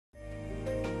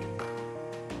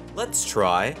Let's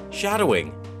try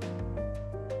shadowing.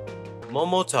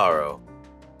 Momotaro.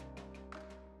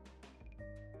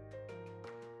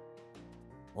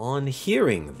 On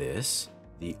hearing this,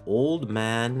 the old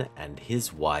man and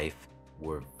his wife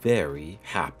were very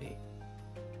happy.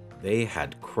 They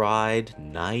had cried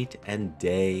night and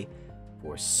day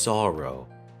for sorrow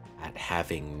at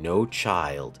having no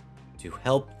child to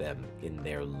help them in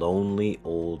their lonely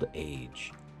old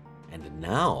age. And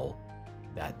now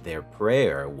that their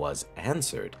prayer was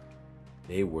answered,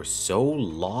 they were so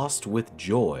lost with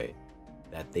joy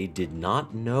that they did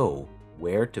not know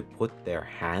where to put their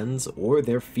hands or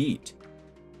their feet.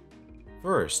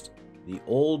 First, the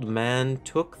old man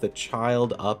took the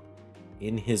child up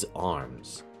in his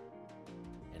arms,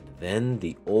 and then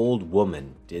the old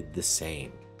woman did the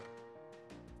same.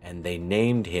 And they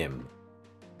named him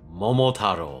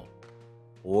Momotaro,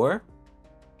 or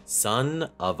Son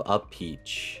of a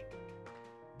Peach,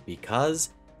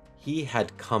 because he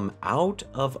had come out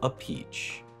of a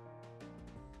peach.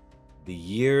 The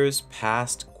years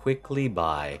passed quickly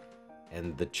by,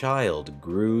 and the child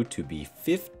grew to be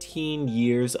 15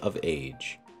 years of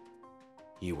age.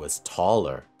 He was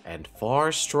taller and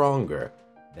far stronger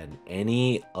than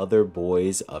any other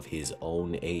boys of his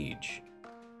own age.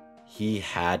 He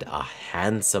had a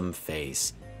handsome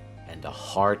face and a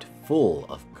heart full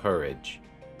of courage,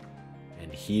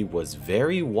 and he was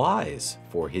very wise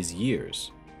for his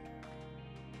years.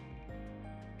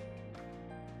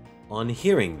 On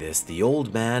hearing this, the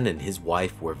old man and his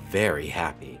wife were very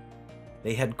happy.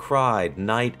 They had cried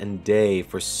night and day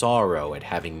for sorrow at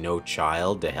having no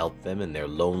child to help them in their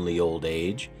lonely old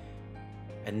age.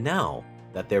 And now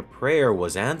that their prayer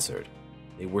was answered,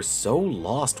 they were so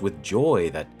lost with joy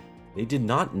that they did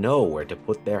not know where to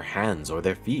put their hands or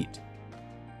their feet.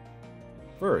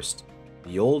 First,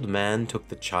 the old man took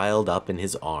the child up in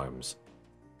his arms,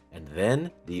 and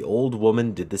then the old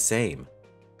woman did the same.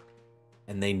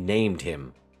 And they named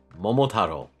him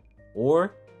Momotaro,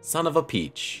 or Son of a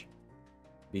Peach,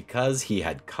 because he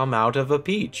had come out of a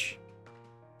peach.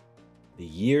 The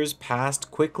years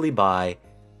passed quickly by,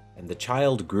 and the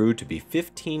child grew to be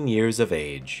 15 years of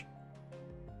age.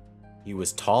 He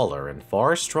was taller and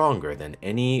far stronger than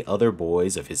any other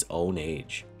boys of his own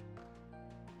age.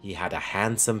 He had a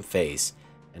handsome face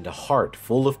and a heart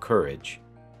full of courage,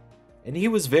 and he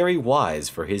was very wise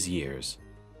for his years.